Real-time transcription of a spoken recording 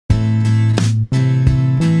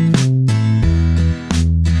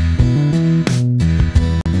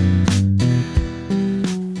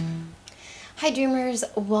Dreamers,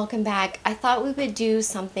 welcome back. I thought we would do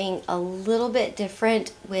something a little bit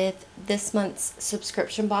different with this month's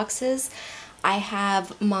subscription boxes. I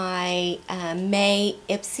have my May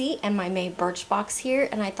Ipsy and my May Birchbox here,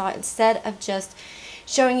 and I thought instead of just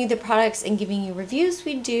showing you the products and giving you reviews,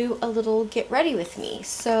 we'd do a little get ready with me.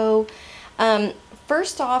 So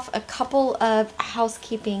first off, a couple of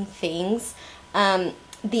housekeeping things. The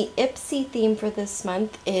Ipsy theme for this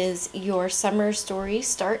month is Your Summer Story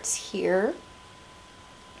Starts Here.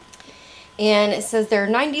 And it says there are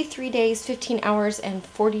 93 days, 15 hours, and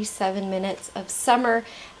 47 minutes of summer.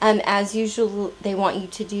 As usual, they want you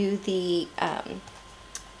to do the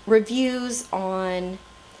reviews on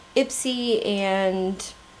Ipsy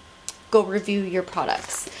and go review your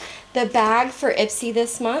products. The bag for Ipsy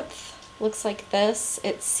this month looks like this.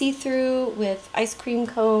 It's see-through with ice cream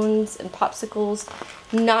cones and popsicles.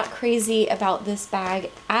 Not crazy about this bag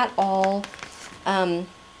at all,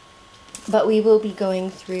 but we will be going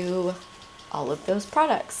through all of those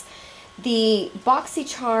products. The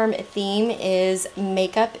Boxycharm theme is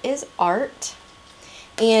Makeup is Art,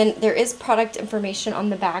 and there is product information on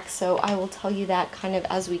the back, so I will tell you that kind of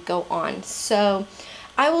as we go on. So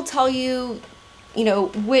I will tell you,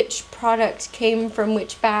 which product came from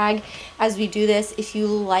which bag as we do this. If you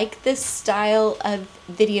like this style of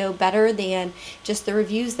video better than just the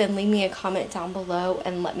reviews, then leave me a comment down below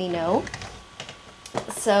and let me know.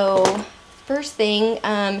 So first thing,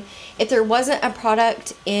 if there wasn't a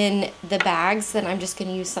product in the bags, then I'm just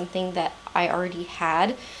going to use something that I already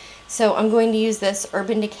had. So I'm going to use this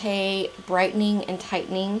Urban Decay Brightening and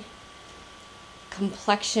Tightening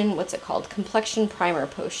Complexion, Complexion Primer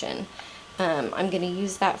Potion. I'm going to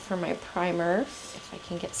use that for my primer, if I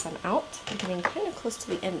can get some out. I'm getting kind of close to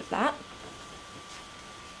the end of that.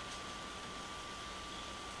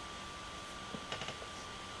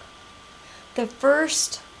 The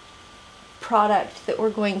first product that we're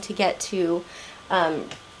going to get to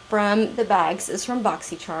from the bags is from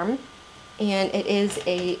Boxycharm, and it is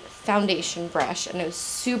a foundation brush, and I was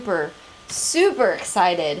super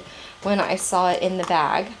excited when I saw it in the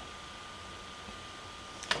bag.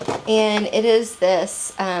 And it is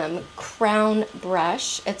this crown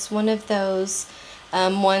brush. It's one of those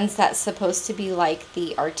ones that's supposed to be like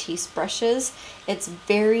the Artiste brushes. It's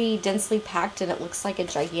very densely packed and it looks like a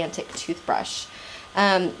gigantic toothbrush.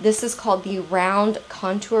 This is called the Round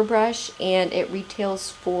Contour Brush, and it retails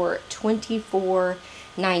for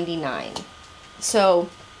 $24.99. So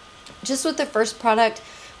just with the first product,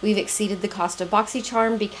 we've exceeded the cost of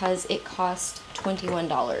Boxycharm because it cost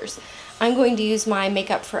 $21. I'm going to use my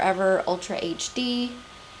Makeup Forever Ultra HD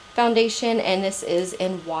foundation, and this is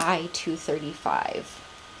in Y235.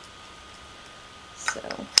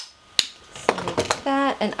 So like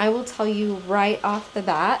that, and I will tell you right off the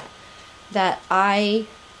bat that I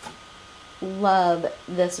love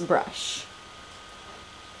this brush.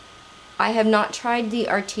 I have not tried the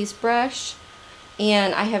Artiste brush,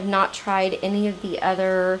 and I have not tried any of the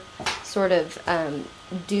other sort of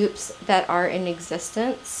dupes that are in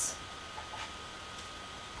existence.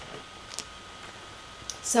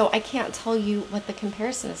 So I can't tell you what the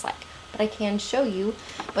comparison is like, but I can show you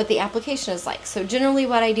what the application is like. So generally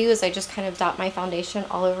what I do is I just kind of dot my foundation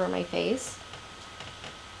all over my face.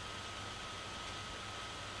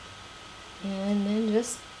 And then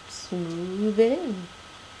just smooth it in.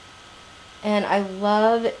 And I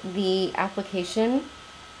love the application.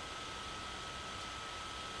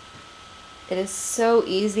 It is so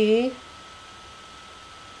easy.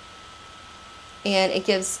 And it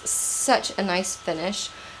gives such a nice finish.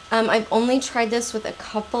 I've only tried this with a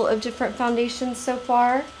couple of different foundations so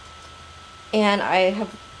far, and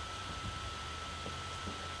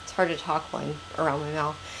it's hard to talk while I'm around my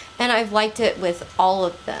mouth, and I've liked it with all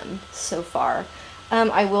of them so far.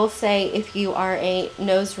 I will say, if you are a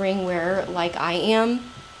nose ring wearer like I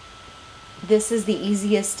am, this is the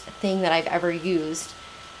easiest thing that I've ever used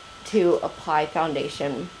to apply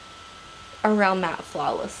foundation around that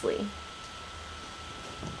flawlessly.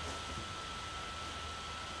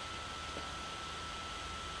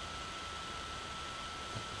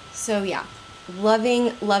 So yeah,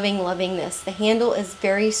 loving this. The handle is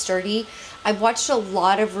very sturdy. I've watched a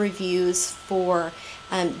lot of reviews for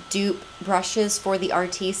dupe brushes for the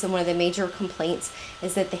Artiste, and one of the major complaints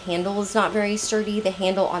is that the handle is not very sturdy. The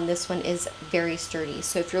handle on this one is very sturdy.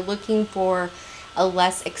 So if you're looking for a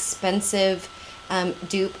less expensive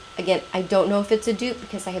dupe, again, I don't know if it's a dupe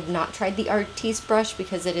because I have not tried the Artiste brush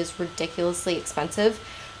because it is ridiculously expensive.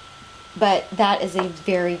 But that is a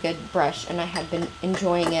very good brush, and I have been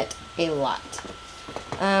enjoying it a lot.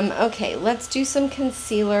 Okay, let's do some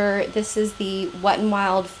concealer. This is the Wet n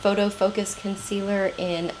Wild Photo Focus Concealer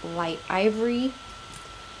in Light Ivory.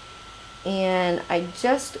 And I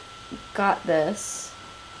just got this.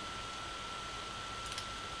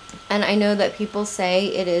 And I know that people say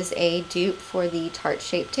it is a dupe for the Tarte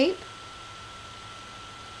Shape Tape,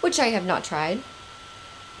 which I have not tried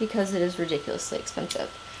because it is ridiculously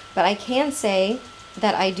expensive. But I can say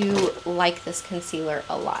that I do like this concealer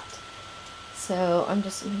a lot. So my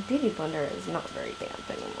Beauty Blender is not very damp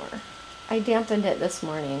anymore. I dampened it this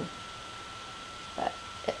morning, but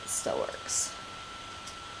it still works.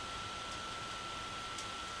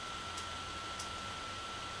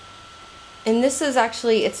 And this is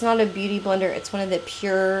actually, it's not a Beauty Blender, it's one of the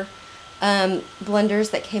pure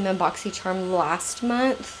blenders that came in Boxycharm last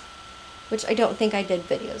month, which I don't think I did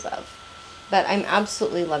videos of, but I'm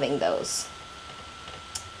absolutely loving those.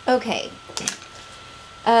 Okay,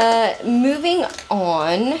 moving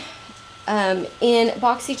on, in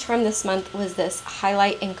Boxycharm this month was this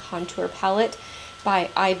highlight and contour palette by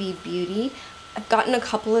IB Beauty. I've gotten a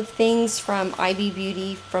couple of things from IB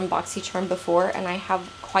Beauty from Boxycharm before, and I have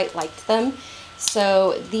quite liked them.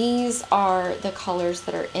 So these are the colors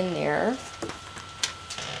that are in there.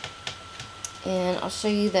 And I'll show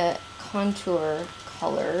you the contour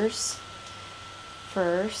colors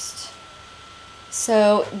first.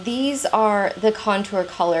 So these are the contour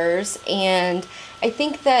colors, and I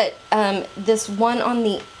think that this one on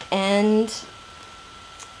the end,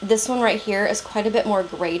 this one right here, is quite a bit more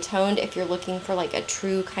gray toned if you're looking for like a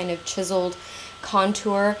true kind of chiseled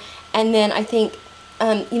contour. And then I think,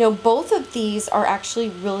 you know, both of these are actually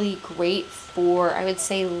really great for, I would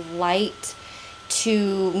say, light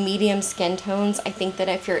to medium skin tones. I think that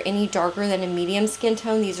if you're any darker than a medium skin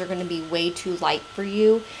tone, these are going to be way too light for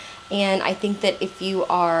you. And I think that if you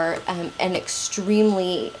are an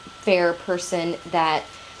extremely fair person, that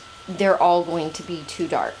they're all going to be too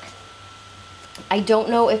dark. I don't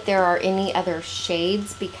know if there are any other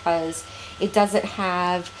shades because it doesn't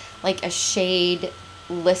have like a shade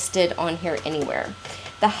listed on here anywhere.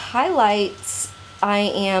 The highlights I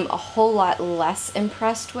am a whole lot less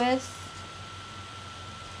impressed with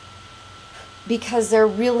because they're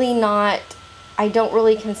really not, I don't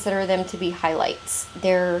really consider them to be highlights.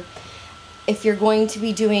 They're, if you're going to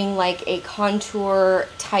be doing like a contour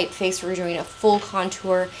type face, or you're doing a full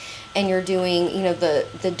contour and you're doing, you know,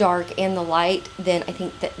 the dark and the light, then I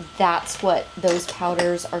think that that's what those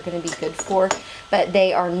powders are going to be good for. But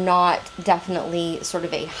they are not definitely sort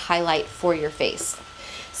of a highlight for your face.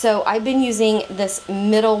 So I've been using this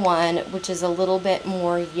middle one, which is a little bit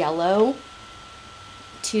more yellow,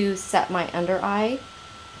 to set my under eye.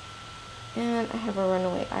 And I have a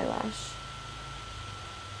runaway eyelash.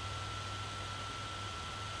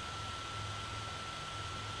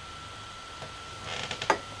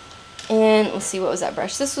 And let's see, what was that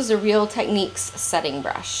brush? This was a Real Techniques setting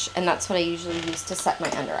brush, and that's what I usually use to set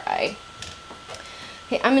my under eye.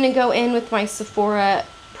 Okay, I'm going to go in with my Sephora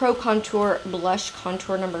Pro Contour Blush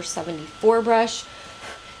Contour number 74 brush.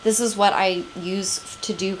 This is what I use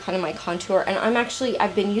to do kind of my contour, and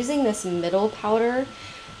I've been using this middle powder,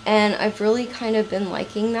 and I've really kind of been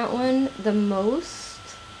liking that one the most.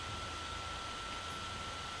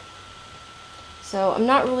 So I'm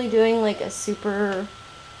not really doing like a super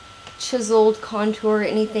chiseled contour or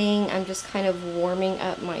anything. I'm just kind of warming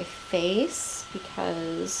up my face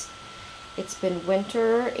because it's been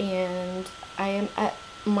winter and I am at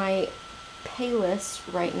my palest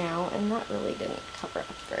right now, and that really didn't cover up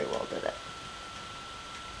very well, did it?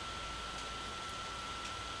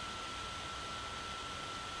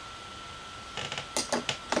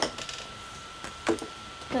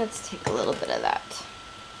 Let's take a little bit of that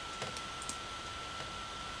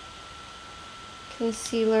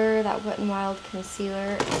concealer, that Wet n Wild concealer,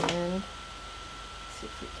 and see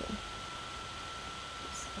if we can.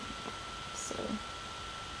 So,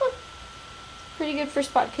 pretty good for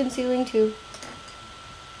spot concealing too.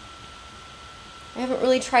 I haven't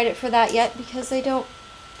really tried it for that yet because I don't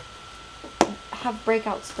have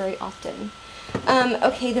breakouts very often.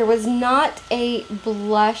 Okay, there was not a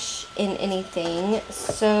blush in anything,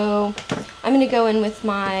 so I'm going to go in with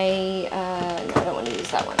my, no, I don't want to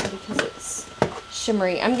use that one because it's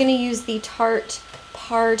shimmery. I'm going to use the Tarte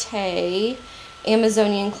Parte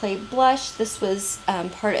Amazonian Clay Blush. This was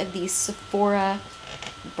part of the Sephora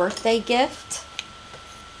birthday gift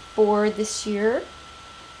for this year.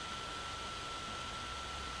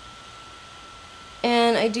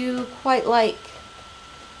 And I do quite like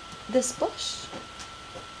this blush.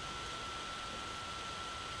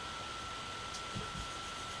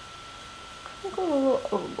 I'm going a little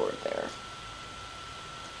overboard there.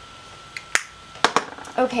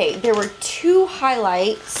 Okay, there were 2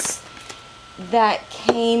 highlights that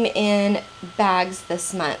came in bags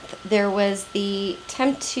this month. There was the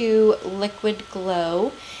Temp 2 Liquid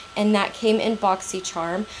Glow, and that came in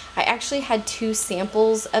Boxycharm. I actually had 2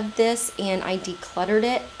 samples of this and I decluttered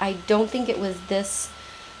it. I don't think it was this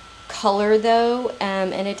color though,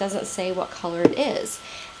 and it doesn't say what color it is.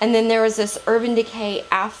 And then there was this Urban Decay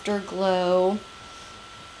Afterglow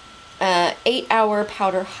 8-hour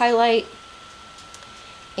powder highlight,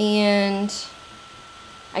 and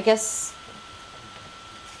I guess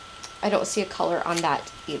I don't see a color on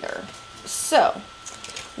that either. So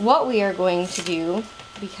what we are going to do,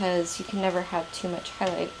 because you can never have too much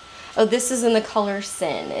highlight. Oh, this is in the color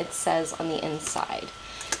Sin, it says on the inside.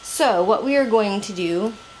 So what we are going to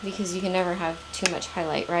do, because you can never have too much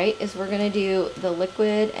highlight, right, is we're going to do the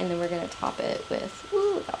liquid, and then we're going to top it with,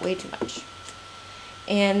 ooh, got way too much.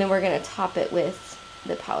 And then we're going to top it with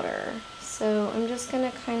the powder. So I'm just going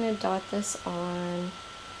to kind of dot this on.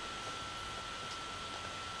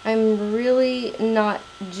 I'm really not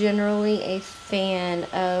generally a fan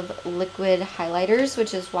of liquid highlighters,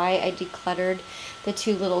 which is why I decluttered the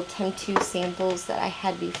 2 little Temp 2 samples that I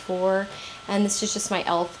had before. And this is just my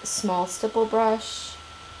e.l.f. small stipple brush,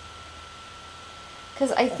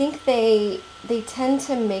 because I think they tend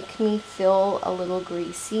to make me feel a little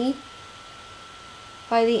greasy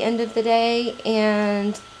by the end of the day,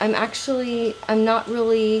 and I'm not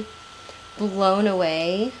really blown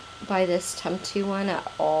away by this Temp 2 one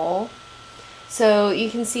at all. So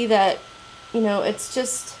you can see that, you know, it's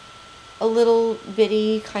just a little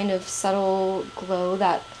bitty kind of subtle glow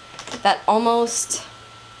that almost,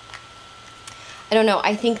 I don't know,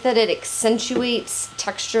 I think that it accentuates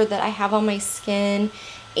texture that I have on my skin,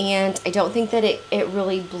 and I don't think that it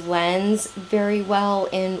really blends very well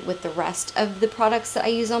in with the rest of the products that I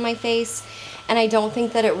use on my face, and I don't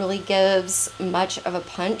think that it really gives much of a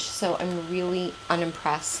punch, so I'm really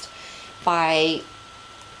unimpressed by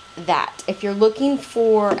that. If you're looking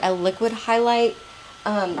for a liquid highlight,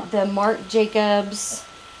 the Marc Jacobs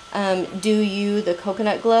Do You, the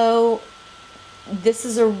Coconut Glow, this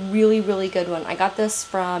is a really, really good one. I got this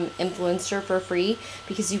from Influencer for free,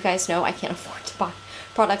 because you guys know I can't afford to buy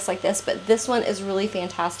products like this, but this one is really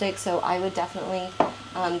fantastic, so I would definitely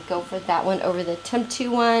go for that one over the Temp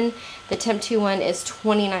 2 one. The Temp 2 one is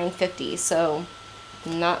 $29.50, so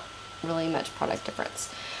not really much product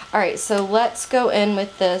difference. Alright, so let's go in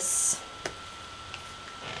with this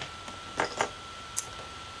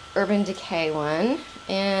Urban Decay one.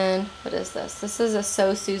 And what is this? This is a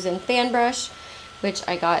So Susan fan brush, which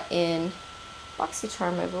I got in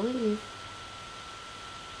Boxycharm, I believe.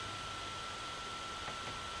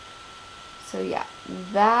 So yeah,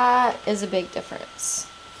 that is a big difference.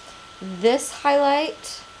 This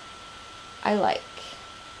highlight, I like.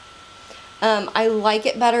 I like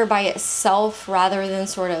it better by itself rather than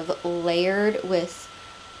sort of layered with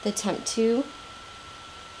the Temp 2.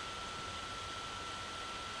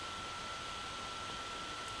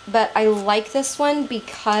 But I like this one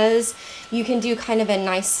because you can do kind of a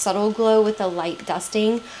nice subtle glow with a light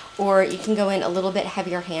dusting, or you can go in a little bit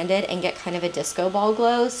heavier handed and get kind of a disco ball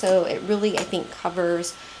glow. So it really, I think,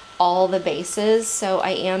 covers all the bases. So I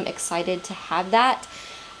am excited to have that.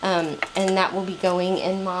 And that will be going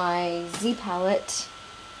in my Z palette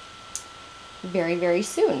very, very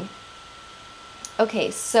soon. Okay,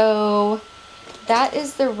 so that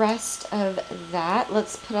is the rest of that.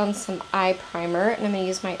 Let's put on some eye primer, and I'm going to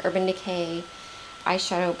use my Urban Decay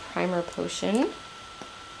eyeshadow primer potion.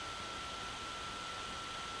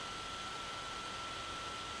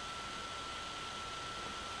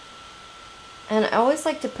 And I always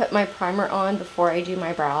like to put my primer on before I do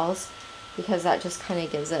my brows, because that just kind of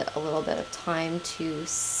gives it a little bit of time to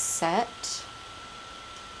set.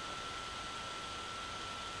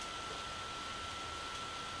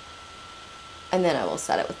 And then I will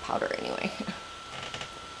set it with powder anyway.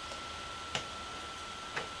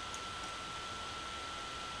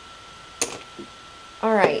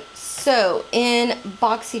 Alright, so in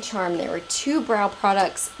Boxycharm there were 2 brow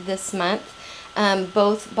products this month,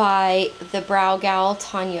 both by the brow gal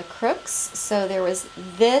Tanya Crooks. So there was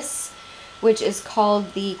this, which is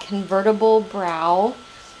called the Convertible Brow,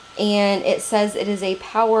 and it says it is a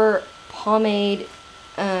power pomade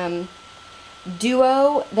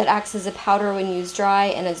duo that acts as a powder when used dry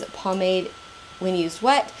and as a pomade when used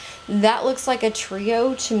wet. That looks like a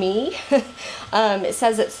trio to me. It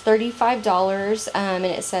says it's $35, and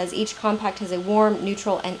it says each compact has a warm,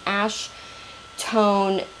 neutral, and ash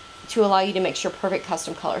tone to allow you to mix your perfect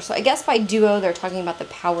custom color. So I guess by Duo, they're talking about the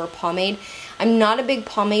Power Pomade. I'm not a big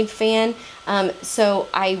pomade fan, so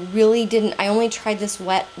I only tried this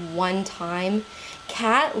wet one time.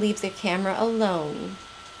 Cat, leave the camera alone.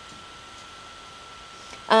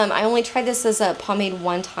 I only tried this as a pomade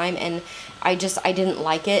one time, and I didn't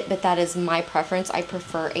like it, but that is my preference. I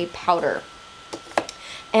prefer a powder.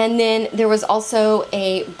 And then there was also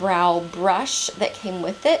a brow brush that came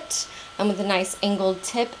with it, with a nice angled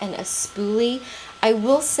tip and a spoolie. I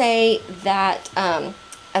will say that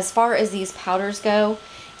as far as these powders go,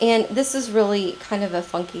 and this is really kind of a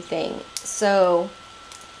funky thing. So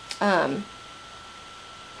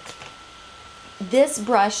this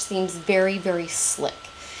brush seems very, very slick.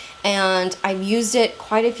 And I've used it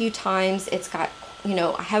quite a few times. It's got, you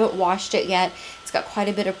know, I haven't washed it yet. It's got quite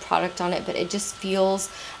a bit of product on it, but it just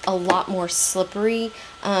feels a lot more slippery.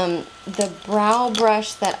 The brow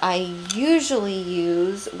brush that I usually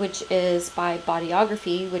use, which is by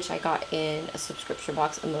Bodyography, which I got in a subscription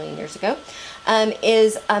box a million years ago,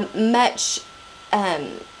 is much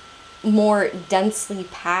more densely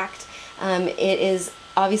packed. It is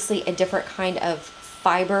obviously a different kind of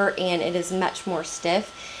fiber, and it is much more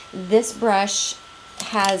stiff. This brush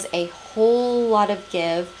has a whole lot of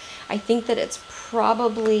give. I think that it's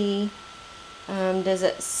probably, does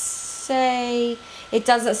it say? It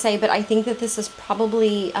doesn't say, but I think that this is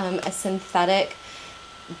probably a synthetic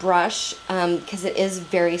brush because it is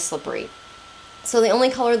very slippery. So the only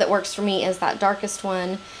color that works for me is that darkest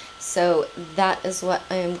one. So that is what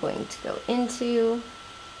I am going to go into.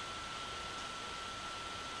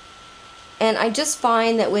 And I just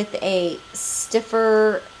find that with a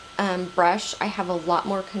stiffer brush, I have a lot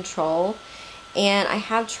more control. And I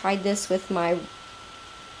have tried this with my,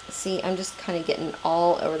 see, I'm just kind of getting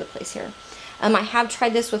all over the place here. I have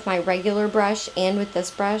tried this with my regular brush and with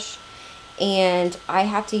this brush, and I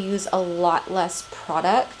have to use a lot less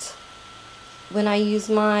product when I use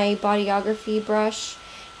my Bodyography brush,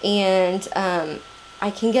 and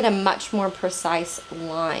I can get a much more precise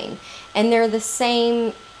line. And they're the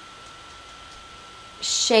same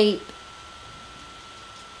shape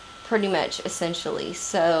pretty much, essentially.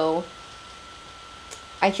 So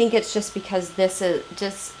I think it's just because this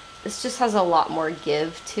just has a lot more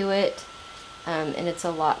give to it, and it's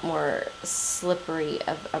a lot more slippery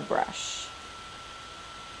of a brush.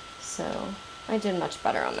 So I did much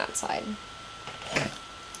better on that side.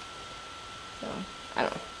 So I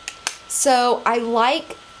don't know. So I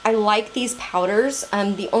like these powders.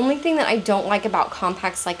 The only thing that I don't like about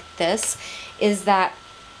compacts like this is that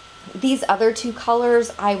these other two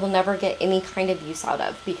colors I will never get any kind of use out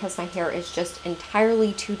of because my hair is just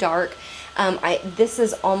entirely too dark. This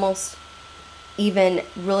is almost even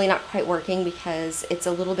really not quite working because it's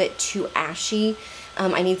a little bit too ashy.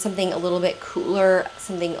 I need something a little bit cooler,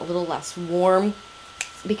 something a little less warm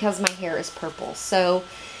because my hair is purple. So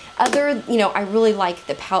I really like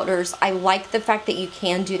the powders. I like the fact that you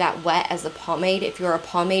can do that wet as a pomade. If you're a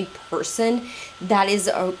pomade person, that is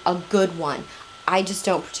a good one. I just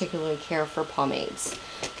don't particularly care for pomades.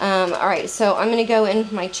 Alright, so I'm going to go in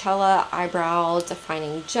with my Cella Eyebrow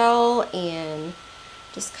Defining Gel and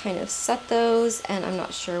just kind of set those. And I'm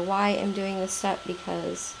not sure why I'm doing this step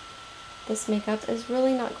because this makeup is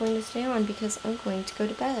really not going to stay on because I'm going to go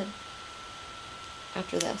to bed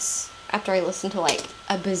after this. After I listen to like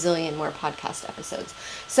a bazillion more podcast episodes.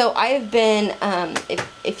 So I have been,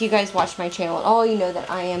 if you guys watch my channel at all, you know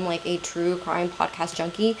that I am like a true crime podcast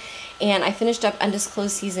junkie. And I finished up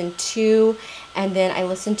Undisclosed Season 2, and then I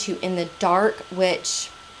listened to In the Dark, which,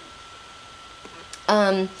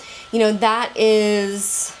 that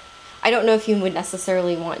is, I don't know if you would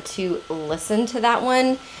necessarily want to listen to that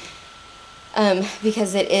one,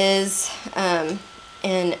 because it is,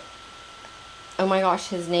 and oh my gosh,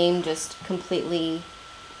 his name just completely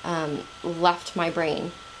left my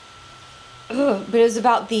brain. Ugh, but it was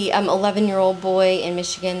about the 11-year-old boy in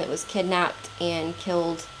Michigan that was kidnapped and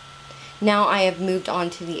killed. Now I have moved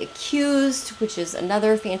on to The Accused, which is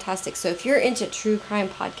another fantastic. So if you're into true crime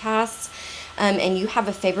podcasts and you have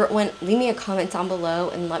a favorite one, leave me a comment down below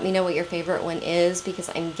and let me know what your favorite one is because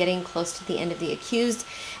I'm getting close to the end of The Accused.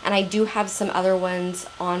 And I do have some other ones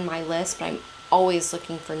on my list, but I'm always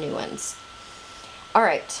looking for new ones.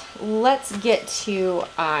 Alright, let's get to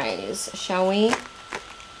eyes, shall we?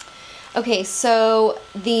 Okay, so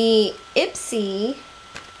the Ipsy,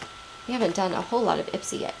 we haven't done a whole lot of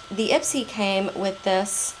Ipsy yet. The Ipsy came with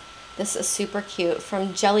this. This is super cute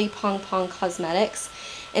from Jelly Pong Pong Cosmetics.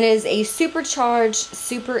 And it is a supercharged,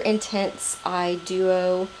 super intense eye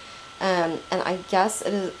duo. And I guess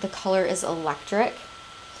the color is electric.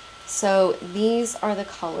 So these are the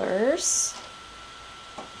colors.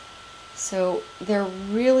 So they're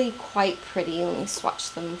really quite pretty. Let me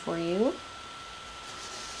swatch them for you.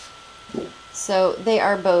 So they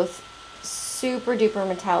are both super duper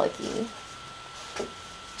metallic-y.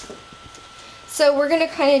 So we're gonna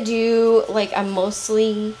kind of do like a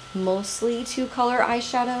mostly two-color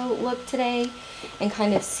eyeshadow look today and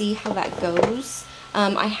kind of see how that goes.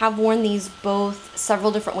 I have worn these both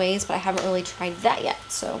several different ways, but I haven't really tried that yet,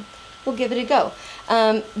 so we'll give it a go.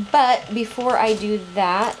 But before I do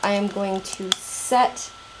that, I am going to set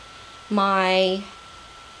my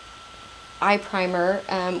eye primer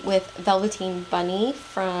with Velveteen Bunny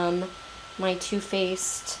from my Too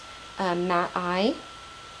Faced Matte Eye.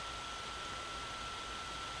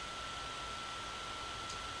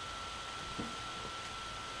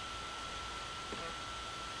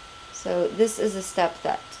 So this is a step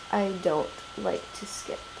that I don't like to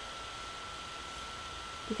skip,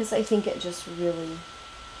 because I think it just really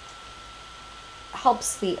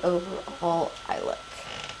helps the overall eye look.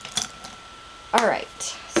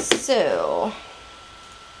 Alright, so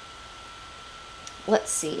let's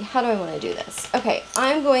see, how do I want to do this? Okay,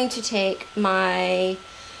 I'm going to take my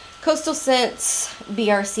Coastal Scents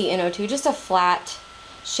BRC NO2, just a flat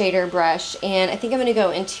shader brush, and I think I'm going to go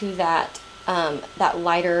into that that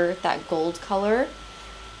lighter, that gold color,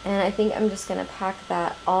 and I think I'm just going to pack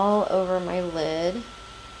that all over my lid.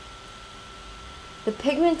 The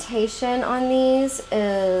pigmentation on these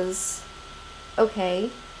is okay.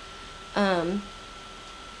 I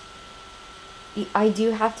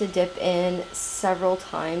do have to dip in several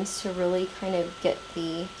times to really kind of get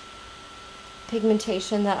the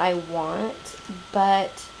pigmentation that I want,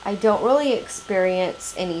 but I don't really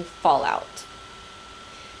experience any fallout.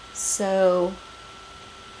 So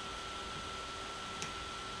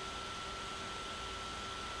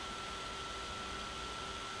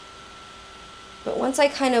but once I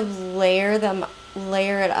kind of layer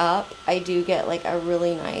it up, I do get like a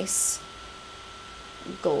really nice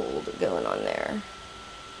gold going on there.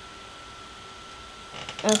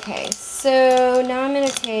 Okay, so now I'm going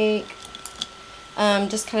to take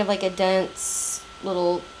just kind of like a dense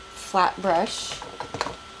little flat brush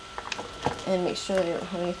and make sure that I don't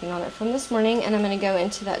have anything on it from this morning, and I'm going to go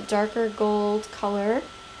into that darker gold color,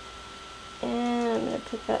 and I'm going to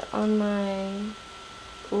put that on my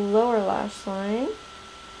lower lash line,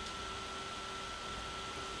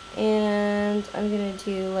 and I'm going to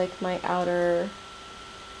do like my outer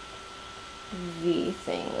V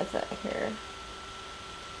thing with it here.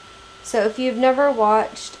 So if you've never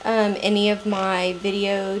watched any of my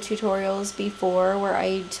video tutorials before where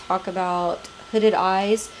I talk about hooded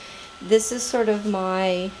eyes, this is sort of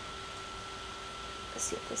my, let's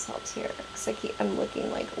see if this helps here, because I'm looking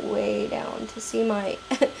like way down to see my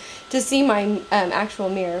to see my actual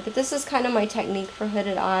mirror, but this is kind of my technique for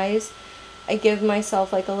hooded eyes. I give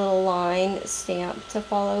myself like a little line stamp to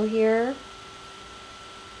follow here.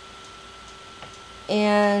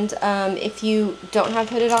 And if you don't have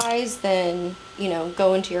hooded eyes, then, you know,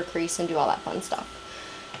 go into your crease and do all that fun stuff.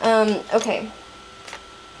 Okay.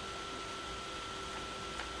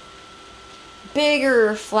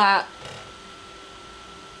 Bigger, flat,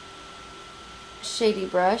 shady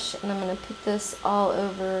brush, and I'm going to put this all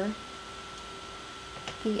over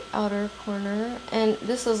the outer corner. And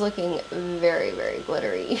this is looking very, very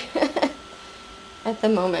glittery at the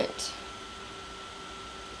moment.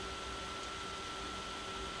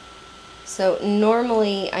 So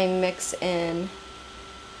normally I mix in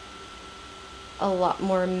a lot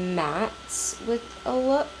more mattes with a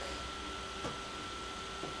look,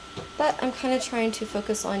 but I'm kind of trying to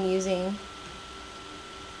focus on using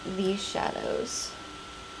these shadows.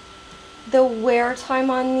 The wear time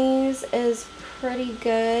on these is pretty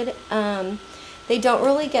good. They don't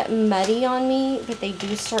really get muddy on me, but they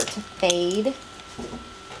do start to fade.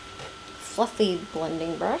 Fluffy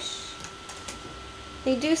blending brush.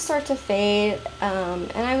 They do start to fade,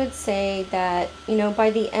 and I would say that, you know, by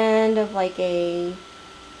the end of like a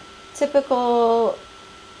typical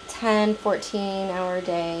 10-14 hour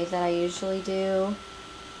day that I usually do,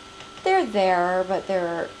 they're there, but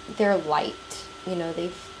they're light. You know,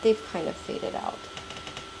 they've kind of faded out.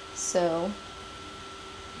 So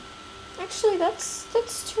actually that's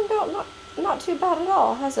turned out not too bad at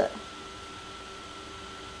all, has it?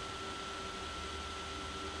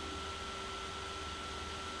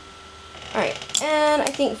 Alright, and I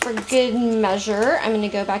think for good measure, I'm going to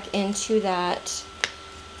go back into that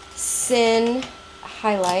Sin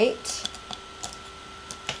highlight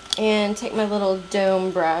and take my little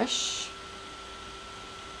dome brush,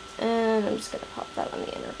 and I'm just going to pop that on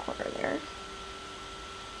the inner corner there.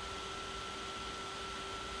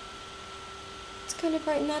 Let's kind of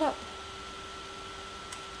brighten that up.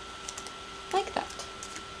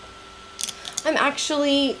 I'm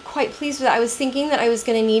actually quite pleased with it. I was thinking that I was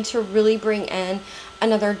going to need to really bring in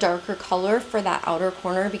another darker color for that outer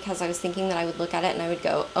corner, because I was thinking that I would look at it and I would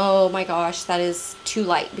go, oh my gosh, that is too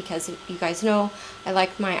light, because you guys know I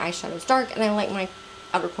like my eyeshadows dark and I like my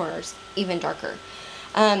outer corners even darker.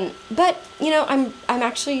 But you know, I'm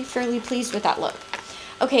actually fairly pleased with that look.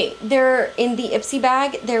 Okay, there in the Ipsy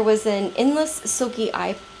bag, there was an endless silky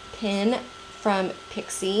eye pin from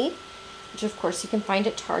Pixie, which of course you can find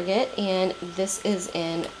at Target, and this is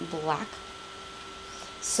in black.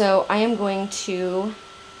 So I am going to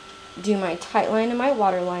do my tight line and my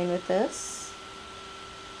waterline with this.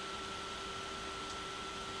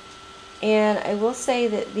 And I will say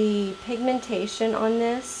that the pigmentation on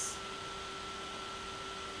this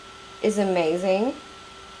is amazing.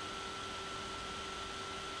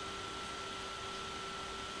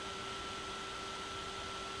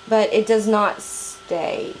 But it does not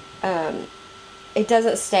stay. It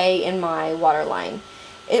doesn't stay in my waterline.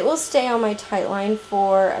 It will stay on my tight line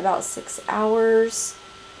for about 6 hours.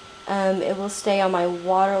 It will stay on my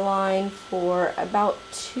waterline for about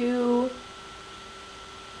 2,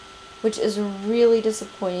 which is really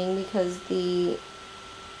disappointing because the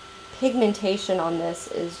pigmentation on this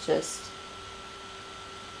is just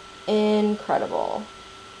incredible.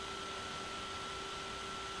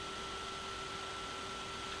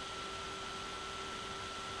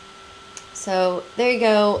 So there you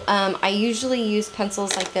go. I usually use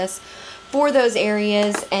pencils like this for those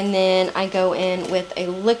areas, and then I go in with a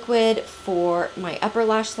liquid for my upper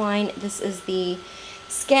lash line. This is the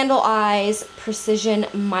Scandal Eyes Precision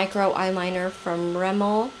Micro Eyeliner from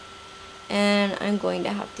Rimmel, and I'm going to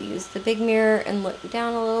have to use the big mirror and look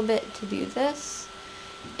down a little bit to do this,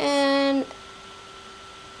 and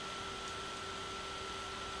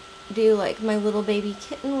do like my little baby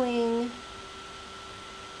kitten wing.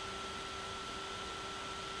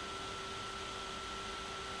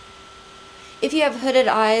 If you have hooded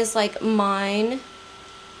eyes like mine,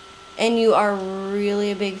 and you are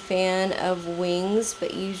really a big fan of wings,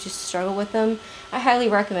 but you just struggle with them, I highly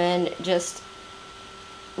recommend just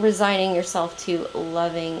resigning yourself to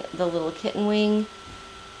loving the little kitten wing,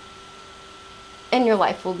 and your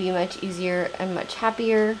life will be much easier and much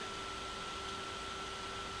happier.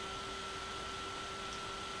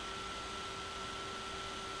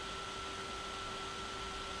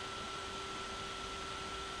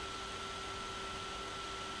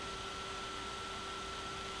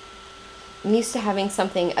 I'm used to having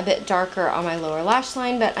something a bit darker on my lower lash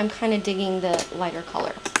line, but I'm kind of digging the lighter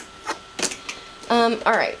color.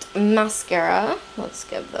 Alright, mascara. Let's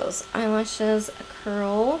give those eyelashes a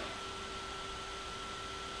curl.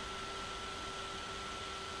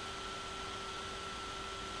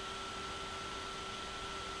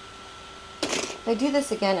 If I do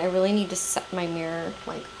this again, I really need to set my mirror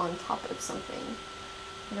like on top of something.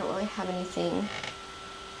 I don't really have anything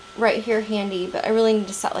right here handy, but I really need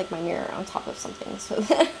to set like my mirror on top of something so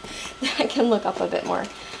that I can look up a bit more.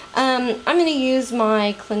 I'm going to use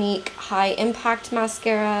my Clinique High Impact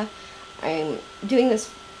Mascara. I'm doing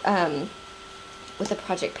this with a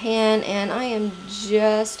Project Pan, and I am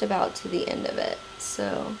just about to the end of it,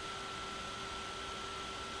 so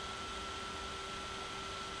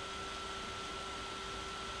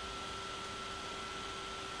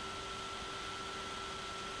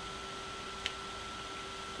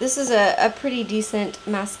this is a pretty decent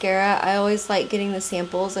mascara. I always like getting the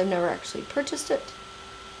samples. I've never actually purchased it.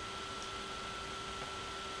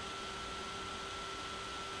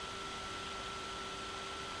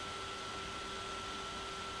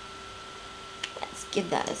 Let's give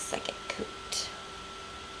that a second coat.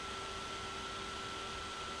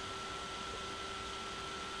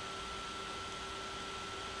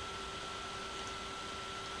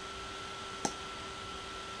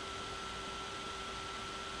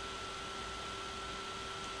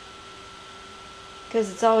 Because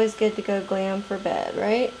it's always good to go glam for bed,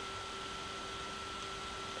 right?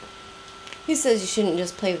 Who says you shouldn't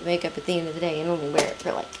just play with makeup at the end of the day and only wear it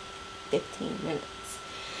for like 15 minutes?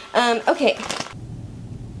 Okay.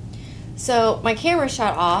 So my camera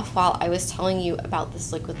shut off while I was telling you about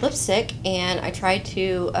this liquid lipstick, and I tried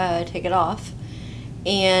to take it off,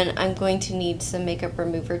 and I'm going to need some makeup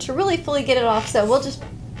remover to really fully get it off, so we'll just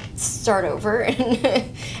start over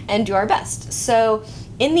and do our best. So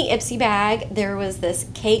in the Ipsy bag, there was this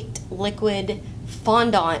Caked Liquid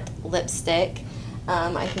Fondant lipstick,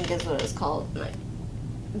 I think is what it was called. And I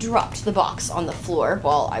dropped the box on the floor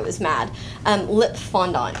while I was mad. Lip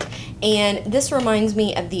Fondant. And this reminds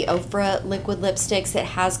me of the Ofra liquid lipsticks. It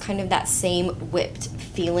has kind of that same whipped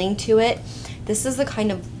feeling to it. This is the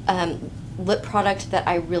kind of lip product that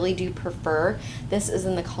I really do prefer. This is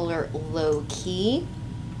in the color Low Key.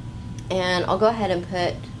 And I'll go ahead and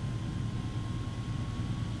put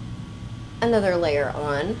another layer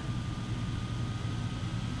on.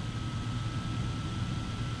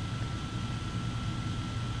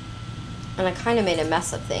 And I kind of made a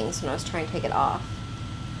mess of things when I was trying to take it off.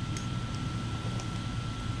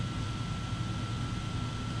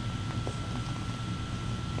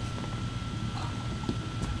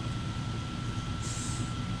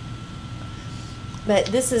 But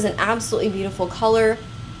this is an absolutely beautiful color.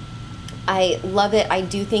 I love it. I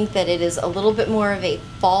do think that it is a little bit more of a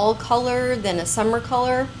fall color than a summer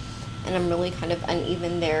color, and I'm really kind of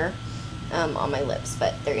uneven there on my lips,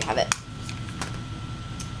 but there you have it.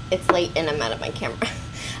 It's late and I'm out of my camera.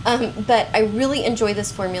 But I really enjoy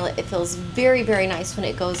this formula. It feels very, very nice when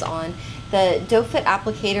it goes on. The Doe Foot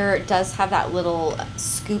applicator does have that little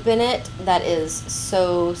scoop in it that is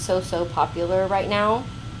so popular right now.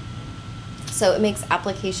 So it makes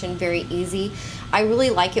application very easy. I really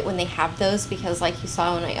like it when they have those because, like you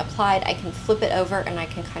saw when I applied, I can flip it over and I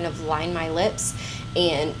can kind of line my lips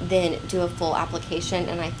and then do a full application,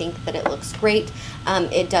 and I think that it looks great.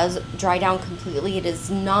 It does dry down completely. It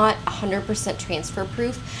is not 100% transfer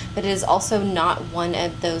proof, but it is also not one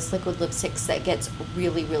of those liquid lipsticks that gets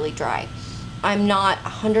really, really dry. I'm not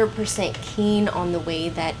 100% keen on the way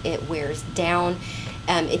that it wears down.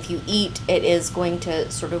 If you eat, it is going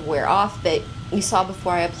to sort of wear off, but you saw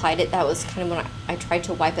before I applied it, that was kind of when I tried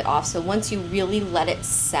to wipe it off. So once you really let it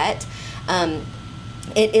set,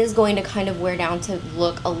 it is going to kind of wear down to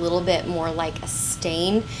look a little bit more like a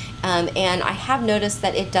stain. And I have noticed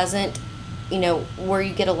that it doesn't, you know, where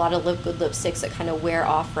you get a lot of liquid lipsticks that kind of wear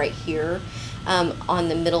off right here on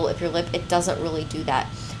the middle of your lip, it doesn't really do that.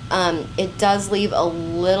 It does leave a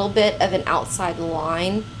little bit of an outside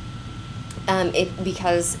line.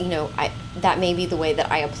 Because, you know, that may be the way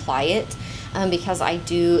that I apply it, because I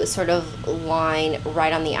do sort of line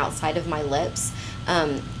right on the outside of my lips.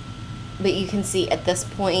 But you can see at this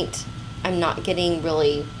point, I'm not getting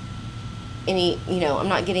really any, you know, I'm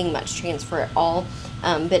not getting much transfer at all,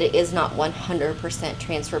 but it is not 100%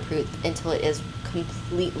 transfer proof until it is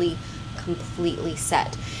completely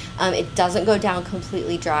set. It doesn't go down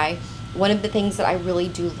completely dry. One of the things that I really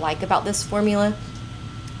do like about this formula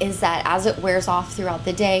is that as it wears off throughout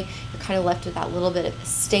the day, you're kind of left with that little bit of a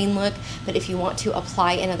stain look. But if you want to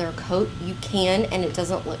apply another coat, you can, and it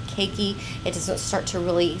doesn't look cakey. It doesn't start to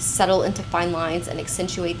really settle into fine lines and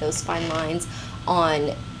accentuate those fine lines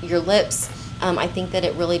on your lips. I think that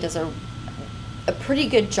it really does a pretty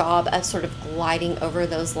good job of sort of gliding over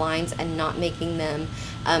those lines and not making them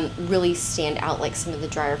really stand out like some of the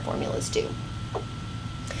drier formulas do.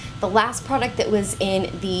 The last product that was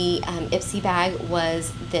in the Ipsy bag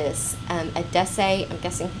was this Adesse, I'm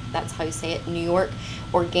guessing that's how you say it, New York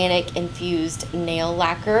Organic Infused Nail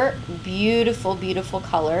Lacquer. Beautiful, beautiful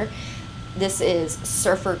color. This is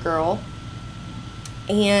Surfer Girl.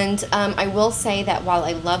 And I will say that while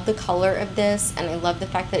I love the color of this and I love the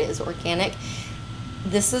fact that it is organic,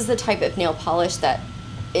 this is the type of nail polish that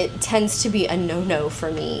it tends to be a no-no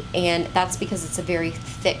for me. And that's because it's a very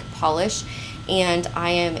thick polish. And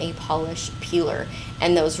I am a polish peeler,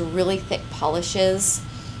 and those really thick polishes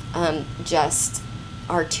just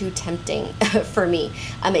are too tempting for me.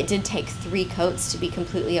 It did take 3 coats to be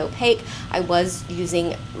completely opaque. I was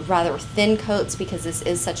using rather thin coats because this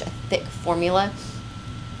is such a thick formula,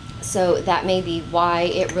 so that may be why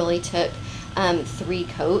it really took 3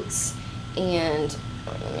 coats. And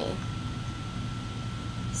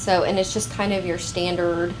and it's just kind of your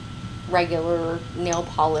standard regular nail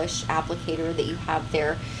polish applicator that you have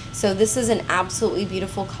there. So this is an absolutely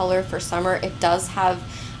beautiful color for summer. It does have,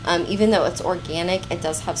 even though it's organic, it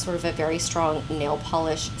does have sort of a very strong nail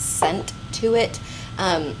polish scent to it,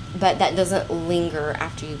 but that doesn't linger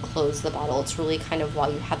after you close the bottle. It's really kind of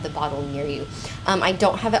while you have the bottle near you. I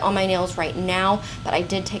don't have it on my nails right now, but I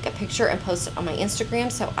did take a picture and post it on my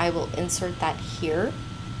Instagram, so I will insert that here.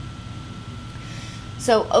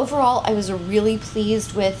 So overall, I was really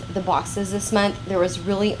pleased with the boxes this month. There was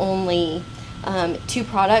really only 2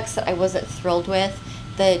 products that I wasn't thrilled with.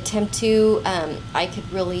 The Temptu, I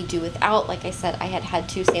could really do without. Like I said, I had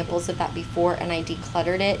 2 samples of that before and I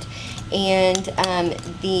decluttered it. And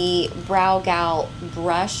the Brow Gal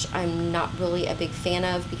brush, I'm not really a big fan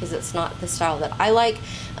of because it's not the style that I like,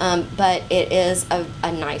 but it is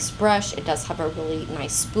a nice brush. It does have a really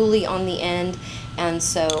nice spoolie on the end, and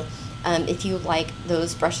so If you like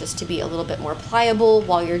those brushes to be a little bit more pliable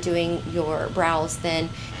while you're doing your brows, then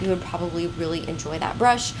you would probably really enjoy that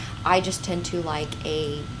brush. I just tend to like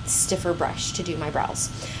a stiffer brush to do my brows.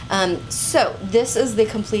 So this is the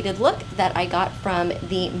completed look that I got from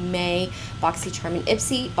the May Boxycharm and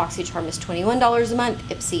Ipsy. Boxycharm is $21 a month,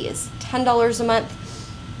 Ipsy is $10 a month.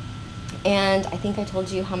 And I think I told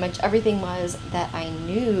you how much everything was that I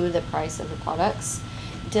knew the price of the products.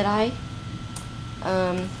 Did I?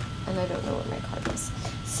 And I don't know what my card is.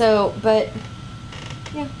 So, but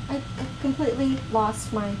yeah, I completely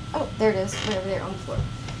lost my, oh, there it is, right over there on the floor.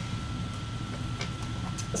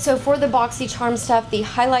 So for the Boxycharm stuff, the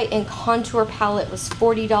highlight and contour palette was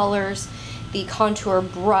 $40. The contour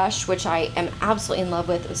brush, which I am absolutely in love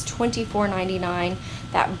with, was $24.99.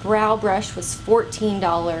 That brow brush was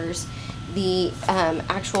 $14. The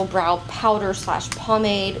actual brow powder /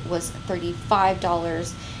 pomade was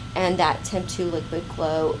 $35. And that Temp 2 Liquid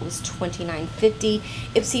Glow was $29.50.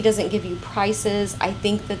 Ipsy doesn't give you prices. I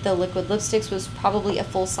think that the liquid lipsticks was probably a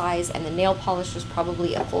full size and the nail polish was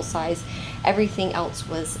probably a full size. Everything else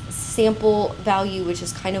was sample value, which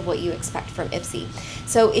is kind of what you expect from Ipsy.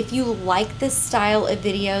 So if you like this style of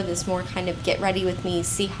video, this more kind of get ready with me,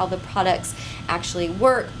 see how the products actually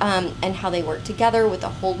work and how they work together with the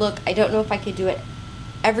whole look. I don't know if I could do it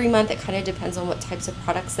every month. It kind of depends on what types of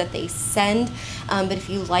products that they send, but if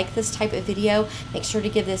you like this type of video, make sure to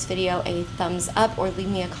give this video a thumbs up or leave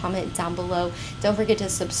me a comment down below. Don't forget to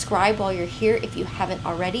subscribe while you're here if you haven't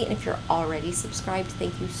already, and if you're already subscribed,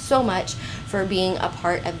 thank you so much for being a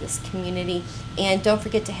part of this community. And don't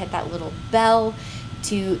forget to hit that little bell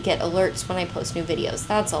to get alerts when I post new videos.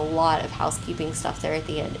 That's a lot of housekeeping stuff there at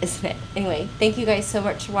the end, isn't it? Anyway, thank you guys so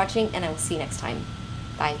much for watching, and I will see you next time.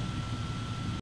 Bye.